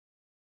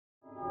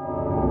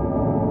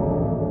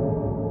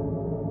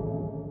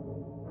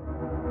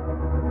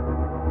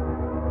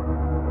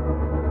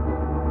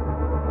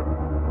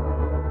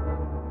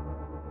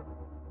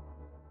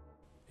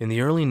In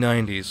the early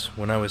 90s,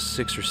 when I was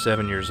 6 or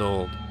 7 years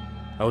old,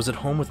 I was at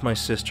home with my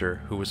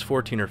sister, who was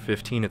 14 or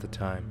 15 at the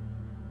time.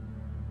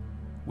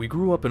 We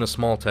grew up in a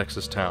small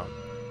Texas town.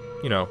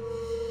 You know,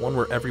 one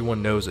where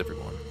everyone knows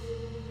everyone.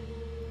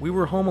 We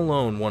were home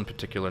alone one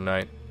particular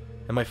night,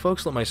 and my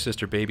folks let my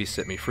sister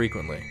babysit me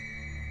frequently.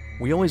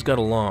 We always got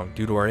along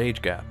due to our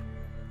age gap.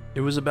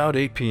 It was about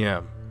 8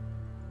 p.m.,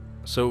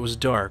 so it was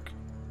dark,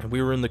 and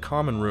we were in the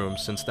common room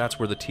since that's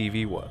where the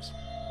TV was.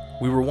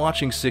 We were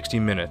watching 60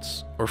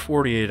 Minutes, or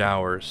 48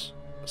 Hours,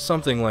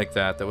 something like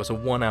that was a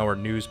 1-hour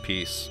news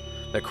piece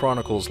that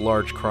chronicles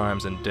large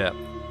crimes in depth.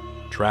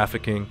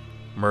 Trafficking,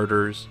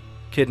 murders,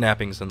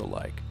 kidnappings, and the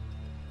like.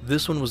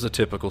 This one was a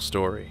typical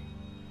story.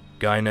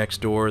 Guy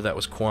next door that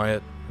was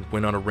quiet and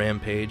went on a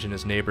rampage in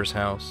his neighbor's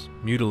house,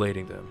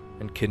 mutilating them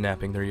and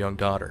kidnapping their young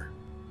daughter.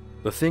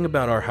 The thing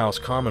about our house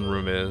common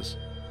room is,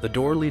 the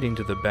door leading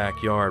to the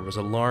backyard was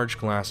a large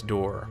glass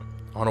door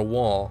on a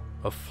wall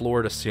of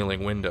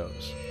floor-to-ceiling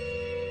windows.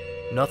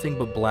 Nothing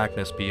but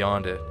blackness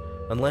beyond it,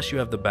 unless you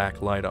have the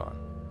back light on,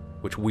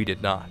 which we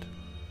did not.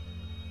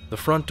 The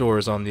front door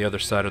is on the other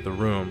side of the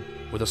room,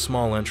 with a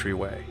small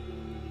entryway.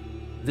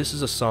 This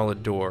is a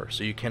solid door,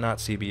 so you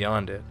cannot see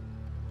beyond it.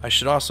 I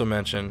should also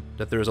mention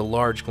that there is a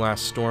large glass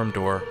storm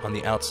door on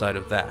the outside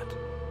of that.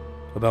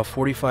 About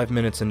 45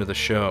 minutes into the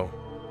show,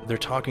 they're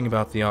talking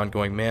about the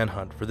ongoing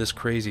manhunt for this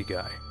crazy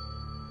guy.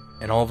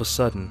 And all of a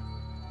sudden,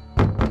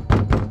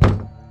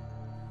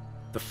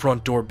 the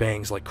front door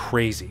bangs like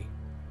crazy.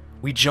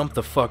 We jump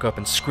the fuck up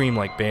and scream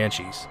like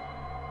banshees.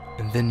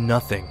 And then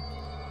nothing.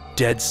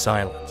 Dead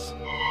silence.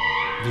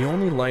 The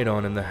only light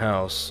on in the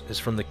house is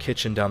from the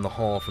kitchen down the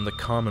hall from the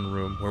common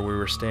room where we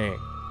were staying,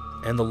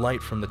 and the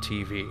light from the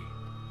TV.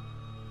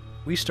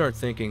 We start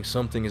thinking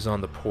something is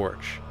on the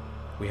porch.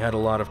 We had a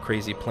lot of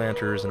crazy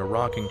planters and a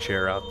rocking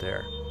chair out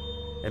there,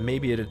 and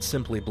maybe it had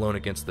simply blown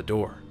against the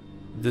door.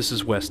 This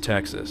is West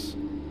Texas,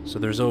 so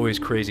there's always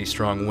crazy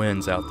strong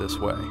winds out this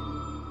way.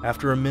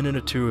 After a minute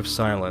or two of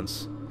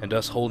silence, and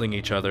us holding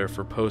each other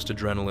for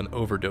post-adrenaline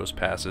overdose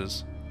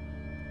passes,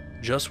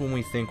 just when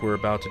we think we're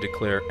about to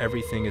declare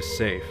everything is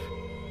safe,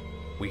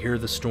 we hear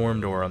the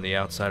storm door on the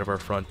outside of our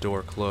front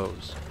door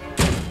close.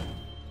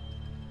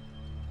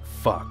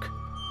 Fuck.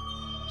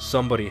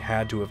 Somebody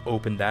had to have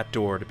opened that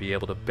door to be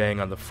able to bang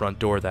on the front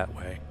door that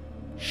way.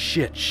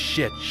 Shit,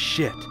 shit,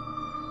 shit.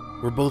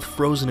 We're both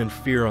frozen in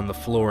fear on the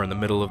floor in the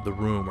middle of the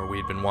room where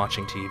we'd been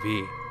watching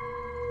TV.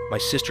 My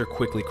sister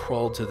quickly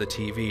crawled to the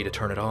TV to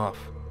turn it off.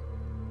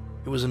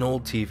 It was an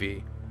old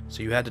TV,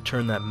 so you had to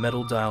turn that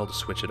metal dial to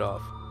switch it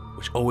off,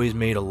 which always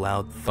made a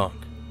loud thunk.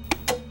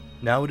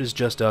 Now it is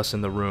just us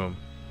in the room,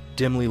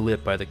 dimly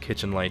lit by the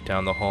kitchen light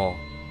down the hall.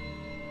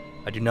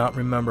 I do not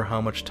remember how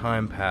much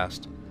time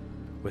passed,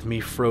 with me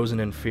frozen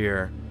in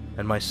fear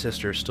and my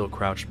sister still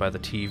crouched by the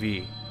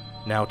TV,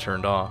 now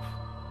turned off.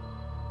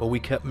 But we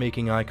kept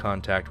making eye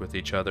contact with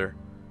each other,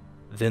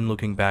 then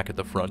looking back at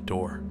the front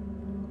door.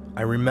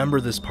 I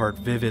remember this part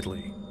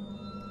vividly.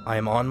 I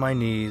am on my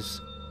knees,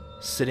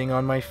 sitting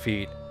on my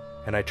feet,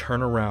 and I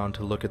turn around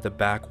to look at the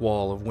back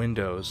wall of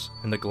windows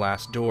and the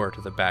glass door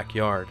to the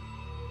backyard.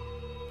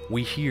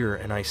 We hear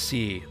and I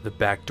see the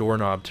back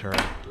doorknob turn.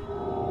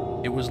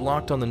 It was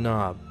locked on the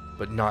knob,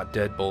 but not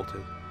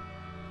dead-bolted.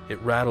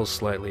 It rattles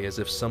slightly as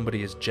if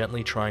somebody is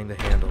gently trying the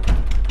handle.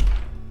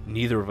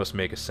 Neither of us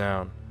make a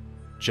sound,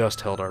 just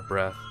held our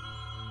breath.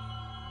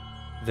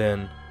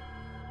 Then,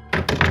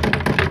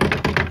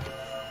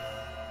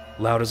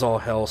 loud as all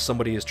hell,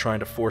 somebody is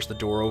trying to force the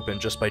door open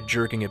just by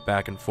jerking it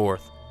back and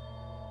forth.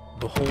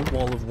 The whole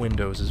wall of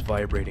windows is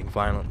vibrating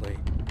violently,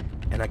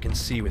 and I can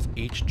see with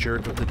each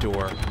jerk of the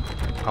door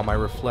how my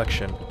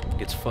reflection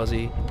gets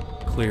fuzzy,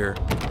 clear,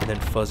 and then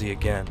fuzzy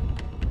again.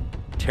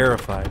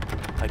 Terrified,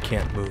 I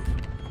can't move.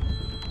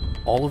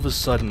 All of a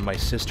sudden, my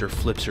sister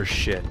flips her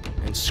shit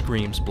and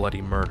screams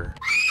bloody murder.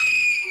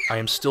 I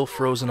am still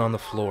frozen on the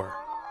floor.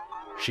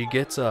 She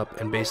gets up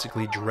and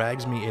basically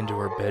drags me into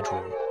her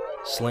bedroom,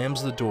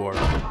 slams the door,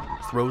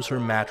 throws her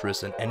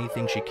mattress and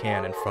anything she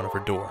can in front of her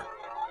door.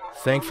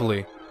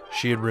 Thankfully,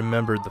 she had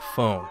remembered the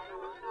phone,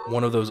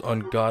 one of those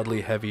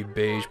ungodly heavy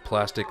beige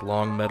plastic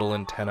long metal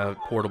antenna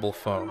portable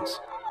phones.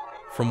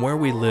 From where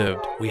we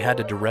lived, we had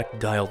to direct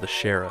dial the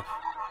sheriff,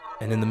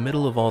 and in the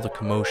middle of all the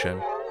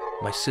commotion,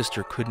 my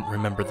sister couldn't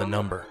remember the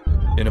number.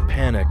 In a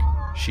panic,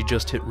 she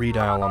just hit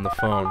redial on the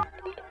phone.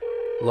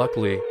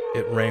 Luckily,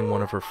 it rang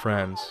one of her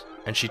friends,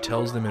 and she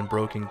tells them in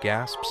broken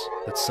gasps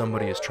that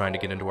somebody is trying to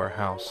get into our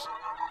house,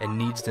 and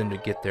needs them to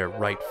get there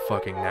right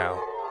fucking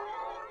now.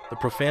 The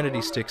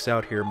profanity sticks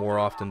out here more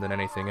often than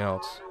anything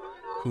else.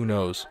 Who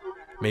knows,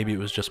 maybe it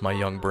was just my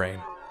young brain.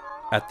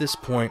 At this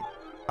point,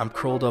 I'm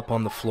curled up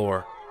on the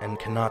floor and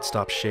cannot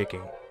stop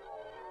shaking.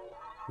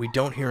 We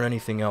don't hear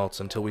anything else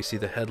until we see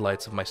the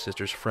headlights of my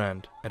sister's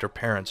friend and her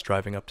parents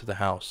driving up to the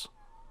house.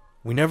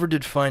 We never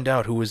did find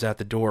out who was at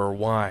the door or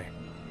why,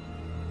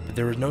 but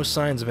there were no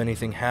signs of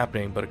anything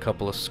happening but a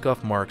couple of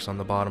scuff marks on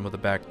the bottom of the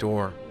back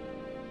door.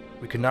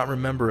 We could not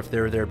remember if they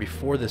were there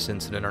before this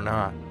incident or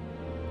not.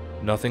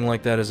 Nothing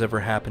like that has ever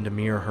happened to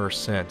me or her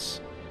since,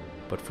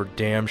 but for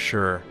damn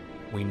sure,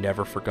 we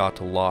never forgot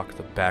to lock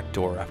the back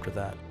door after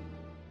that.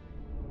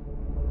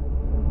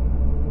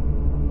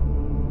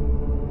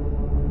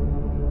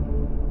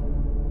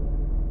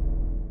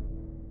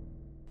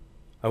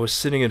 I was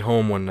sitting at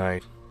home one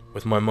night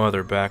with my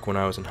mother back when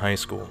I was in high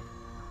school.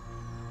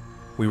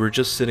 We were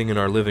just sitting in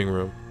our living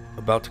room,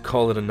 about to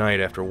call it a night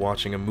after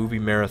watching a movie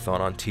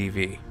marathon on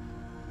TV.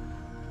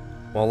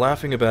 While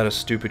laughing about a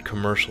stupid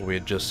commercial we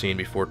had just seen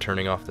before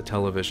turning off the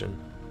television,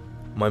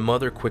 my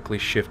mother quickly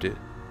shifted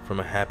from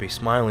a happy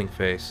smiling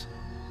face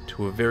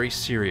to a very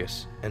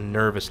serious and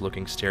nervous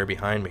looking stare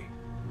behind me.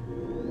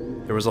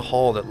 There was a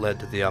hall that led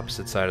to the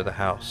opposite side of the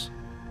house,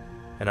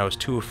 and I was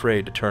too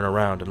afraid to turn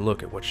around and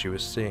look at what she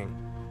was seeing.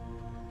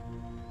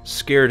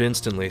 Scared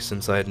instantly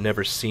since I had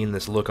never seen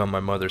this look on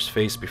my mother's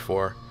face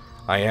before,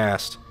 I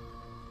asked,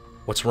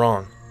 "What's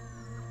wrong?"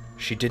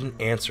 She didn't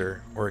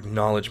answer or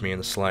acknowledge me in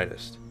the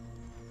slightest.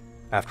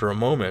 After a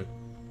moment,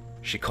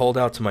 she called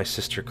out to my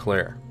sister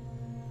Claire.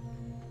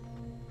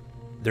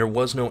 There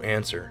was no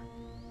answer,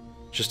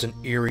 just an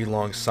eerie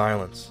long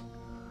silence.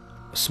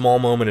 A small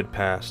moment had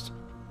passed,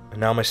 and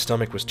now my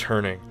stomach was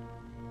turning,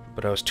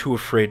 but I was too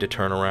afraid to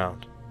turn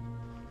around.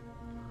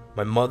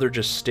 My mother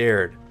just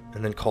stared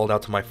and then called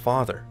out to my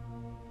father.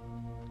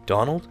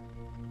 "Donald?"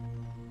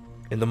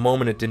 In the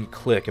moment it didn't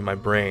click in my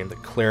brain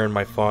that Claire and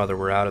my father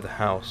were out of the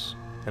house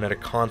and at a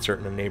concert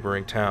in a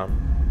neighboring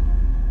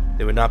town.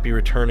 They would not be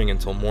returning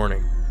until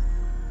morning.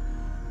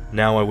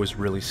 Now I was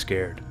really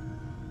scared.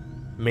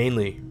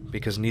 Mainly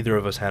because neither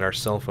of us had our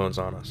cell phones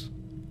on us.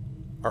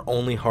 Our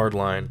only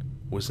hardline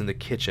was in the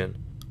kitchen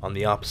on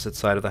the opposite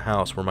side of the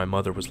house where my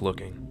mother was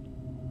looking.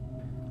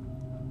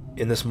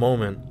 In this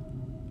moment,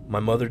 my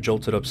mother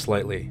jolted up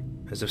slightly,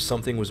 as if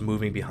something was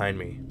moving behind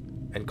me,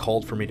 and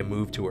called for me to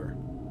move to her.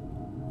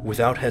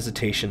 Without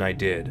hesitation I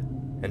did,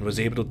 and was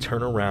able to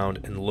turn around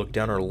and look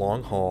down our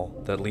long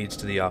hall that leads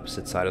to the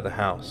opposite side of the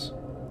house.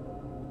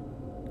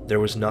 There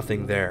was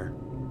nothing there.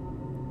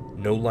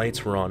 No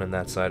lights were on in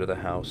that side of the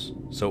house,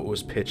 so it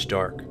was pitch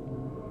dark.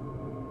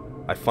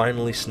 I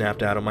finally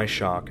snapped out of my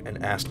shock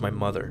and asked my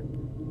mother,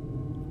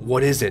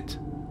 "What is it?"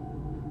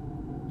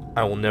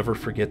 I will never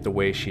forget the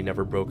way she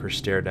never broke her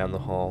stare down the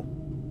hall,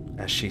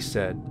 as she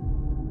said,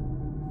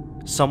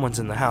 "Someone's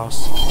in the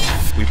house."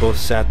 We both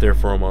sat there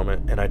for a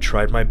moment, and I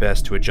tried my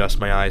best to adjust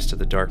my eyes to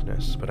the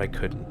darkness, but I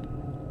couldn't.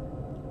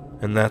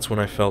 And that's when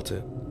I felt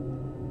it.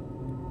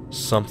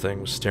 Something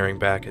was staring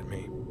back at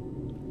me.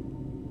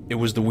 It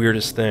was the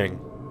weirdest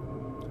thing.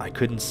 I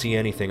couldn't see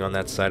anything on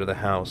that side of the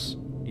house,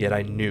 yet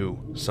I knew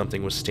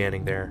something was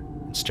standing there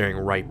and staring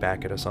right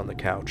back at us on the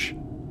couch.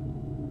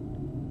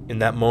 In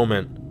that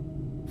moment,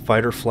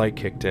 fight or flight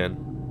kicked in,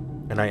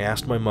 and I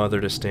asked my mother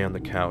to stay on the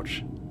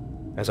couch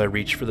as I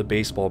reached for the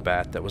baseball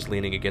bat that was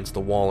leaning against the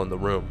wall in the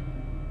room.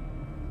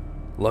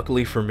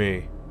 Luckily for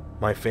me,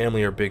 my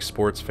family are big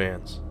sports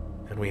fans,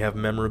 and we have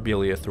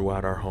memorabilia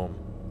throughout our home.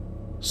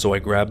 So I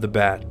grabbed the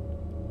bat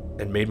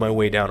and made my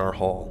way down our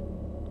hall.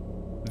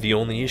 The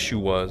only issue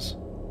was,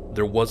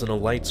 there wasn't a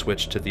light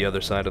switch to the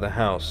other side of the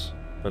house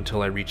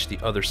until I reached the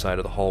other side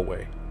of the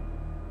hallway.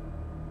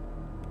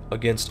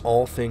 Against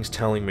all things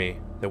telling me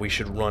that we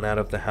should run out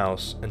of the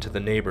house and to the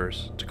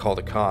neighbors to call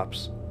the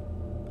cops,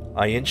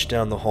 I inched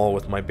down the hall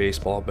with my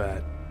baseball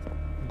bat,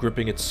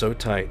 gripping it so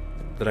tight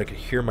that I could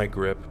hear my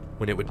grip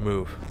when it would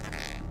move.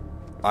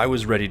 I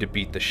was ready to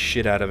beat the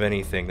shit out of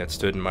anything that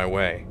stood in my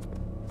way.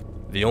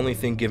 The only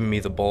thing giving me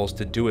the balls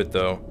to do it,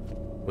 though,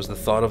 was the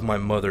thought of my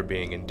mother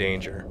being in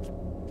danger.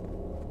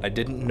 I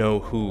didn't know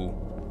who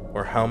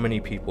or how many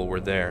people were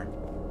there.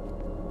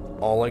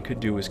 All I could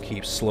do was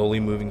keep slowly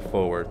moving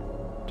forward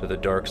to the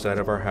dark side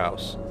of our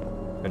house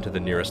and to the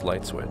nearest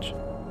light switch.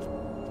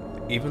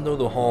 Even though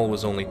the hall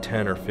was only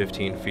 10 or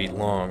 15 feet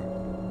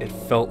long, it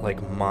felt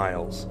like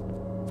miles.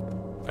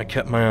 I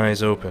kept my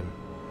eyes open,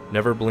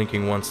 never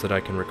blinking once that I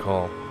can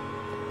recall,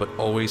 but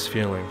always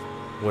feeling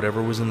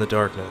whatever was in the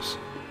darkness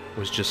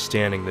was just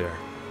standing there,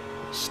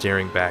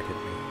 staring back at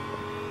me.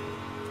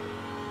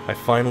 I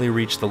finally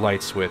reached the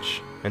light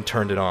switch and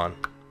turned it on.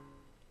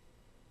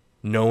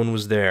 No one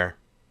was there,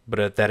 but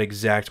at that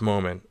exact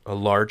moment, a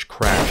large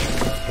crash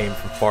came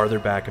from farther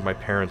back in my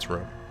parents'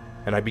 room,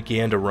 and I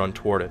began to run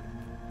toward it.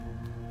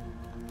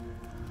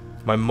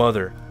 My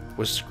mother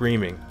was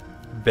screaming,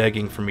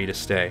 begging for me to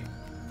stay.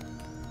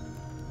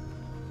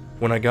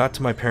 When I got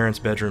to my parents'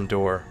 bedroom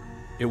door,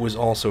 it was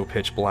also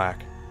pitch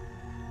black.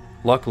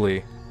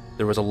 Luckily,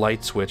 there was a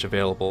light switch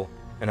available,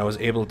 and I was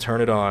able to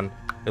turn it on,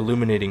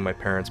 illuminating my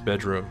parents'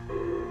 bedroom.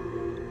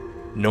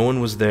 No one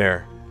was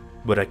there,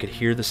 but I could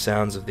hear the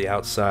sounds of the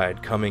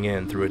outside coming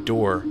in through a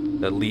door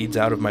that leads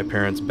out of my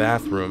parents'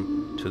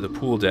 bathroom to the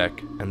pool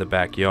deck and the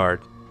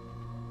backyard.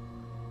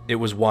 It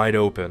was wide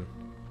open,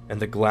 and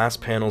the glass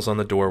panels on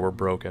the door were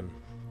broken.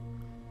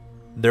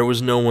 There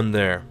was no one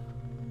there.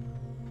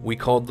 We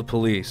called the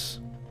police,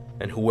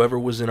 and whoever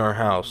was in our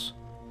house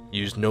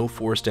used no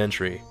forced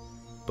entry,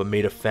 but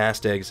made a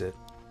fast exit,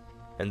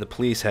 and the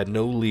police had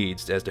no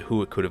leads as to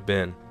who it could have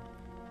been.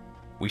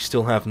 We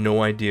still have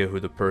no idea who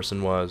the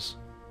person was,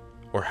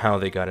 or how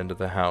they got into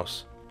the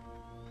house,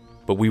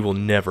 but we will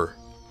never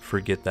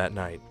forget that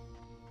night.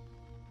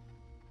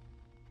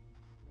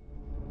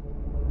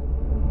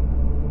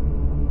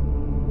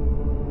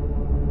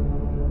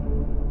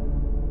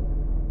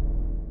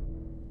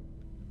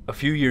 A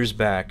few years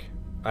back,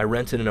 I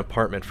rented an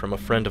apartment from a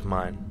friend of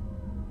mine.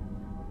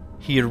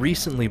 He had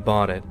recently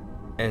bought it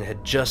and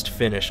had just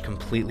finished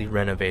completely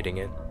renovating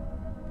it.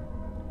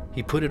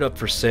 He put it up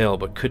for sale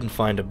but couldn't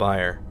find a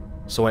buyer,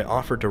 so I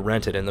offered to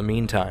rent it in the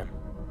meantime.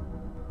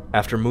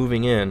 After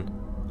moving in,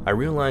 I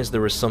realized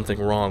there was something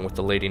wrong with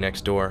the lady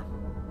next door.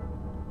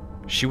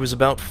 She was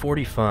about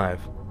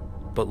 45,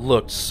 but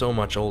looked so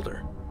much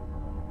older.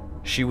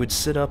 She would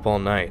sit up all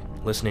night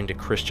listening to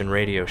Christian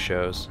radio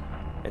shows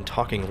and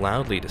talking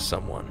loudly to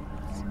someone.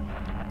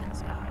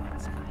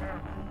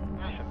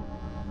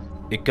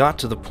 It got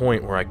to the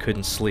point where I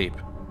couldn't sleep,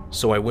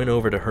 so I went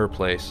over to her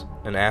place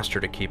and asked her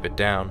to keep it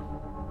down.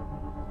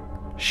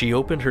 She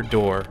opened her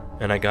door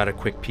and I got a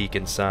quick peek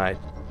inside.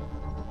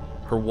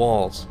 Her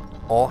walls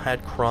all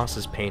had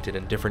crosses painted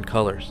in different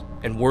colors,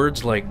 and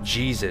words like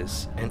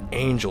Jesus and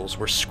angels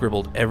were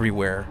scribbled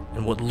everywhere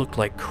in what looked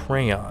like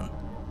crayon.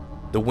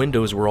 The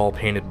windows were all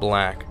painted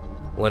black,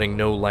 letting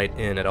no light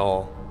in at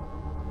all.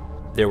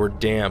 There were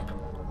damp,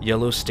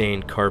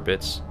 yellow-stained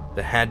carpets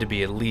that had to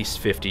be at least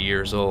 50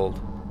 years old.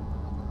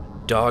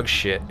 Dog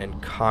shit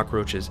and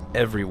cockroaches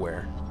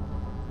everywhere,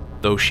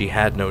 though she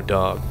had no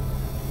dog.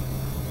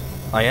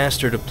 I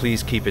asked her to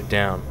please keep it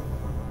down.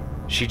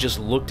 She just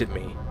looked at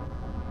me,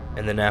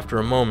 and then after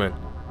a moment,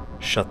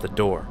 shut the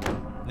door.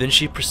 Then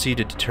she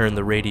proceeded to turn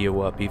the radio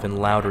up even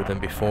louder than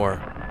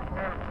before.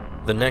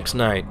 The next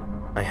night,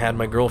 I had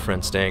my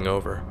girlfriend staying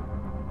over.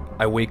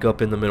 I wake up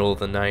in the middle of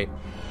the night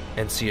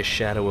and see a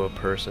shadow of a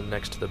person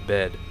next to the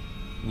bed,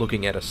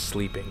 looking at us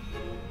sleeping.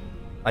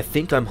 I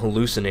think I'm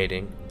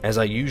hallucinating, as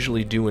I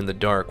usually do in the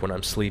dark when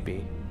I'm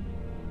sleepy.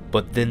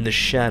 But then the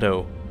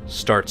shadow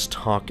starts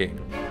talking.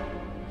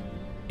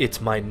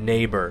 It's my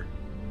neighbor,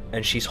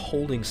 and she's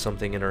holding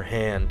something in her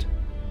hand.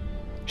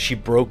 She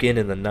broke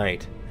in the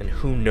night, and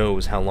who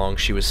knows how long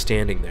she was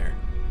standing there.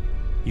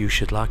 "You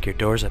should lock your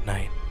doors at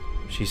night,"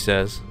 she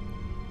says,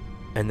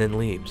 and then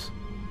leaves.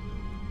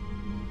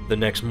 The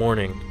next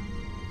morning,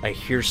 I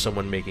hear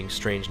someone making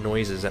strange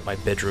noises at my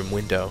bedroom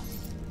window.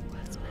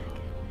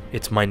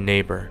 It's my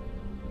neighbor,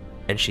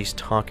 and she's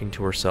talking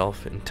to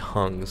herself in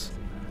tongues.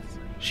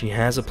 She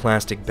has a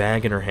plastic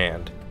bag in her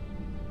hand,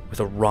 with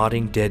a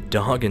rotting dead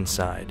dog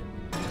inside.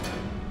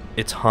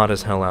 It's hot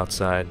as hell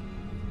outside,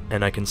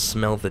 and I can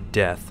smell the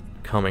death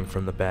coming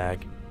from the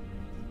bag.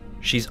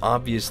 She's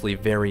obviously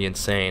very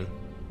insane.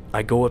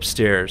 I go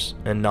upstairs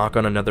and knock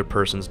on another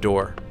person's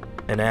door,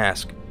 and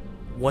ask,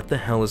 what the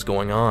hell is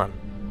going on?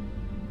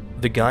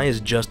 The guy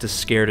is just as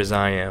scared as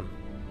I am.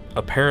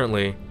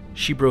 Apparently,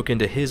 she broke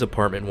into his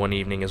apartment one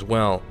evening as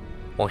well,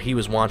 while he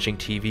was watching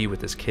TV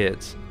with his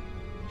kids.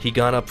 He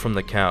got up from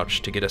the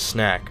couch to get a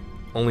snack,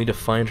 only to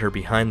find her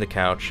behind the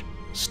couch,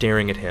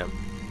 staring at him,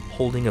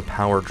 holding a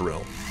power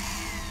drill.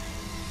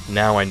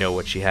 Now I know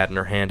what she had in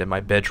her hand in my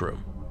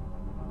bedroom.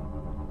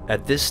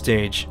 At this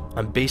stage,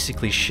 I'm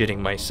basically shitting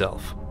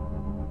myself.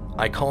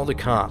 I call the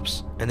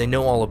cops, and they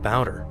know all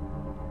about her.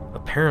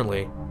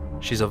 Apparently,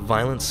 she's a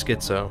violent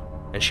schizo,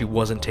 and she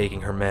wasn't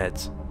taking her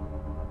meds.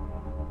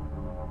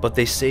 But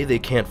they say they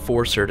can't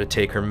force her to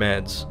take her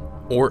meds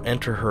or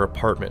enter her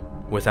apartment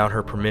without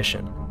her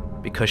permission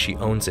because she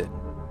owns it.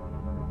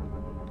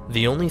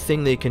 The only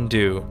thing they can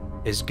do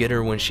is get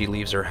her when she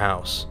leaves her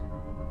house.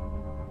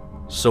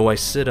 So I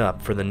sit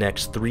up for the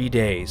next 3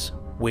 days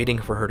waiting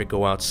for her to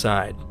go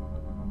outside.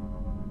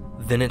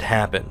 Then it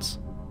happens.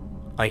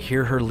 I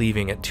hear her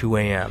leaving at 2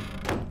 a.m.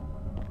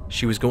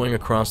 She was going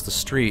across the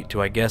street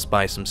to, I guess,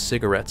 buy some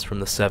cigarettes from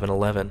the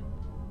 7-Eleven.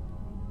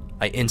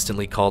 I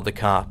instantly called the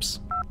cops.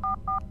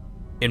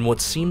 In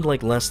what seemed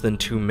like less than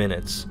 2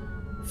 minutes,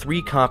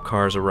 3 cop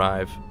cars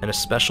arrive and a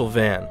special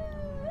van.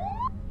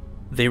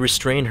 They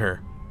restrain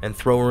her and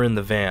throw her in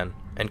the van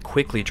and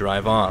quickly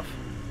drive off.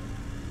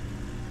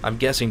 I'm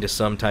guessing to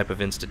some type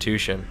of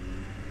institution,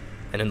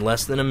 and in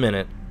less than a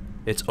minute,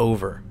 it's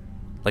over,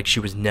 like she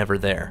was never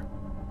there.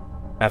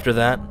 After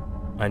that,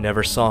 I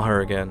never saw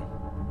her again,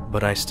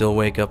 but I still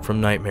wake up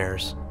from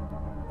nightmares,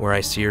 where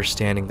I see her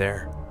standing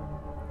there,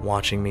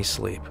 watching me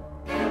sleep.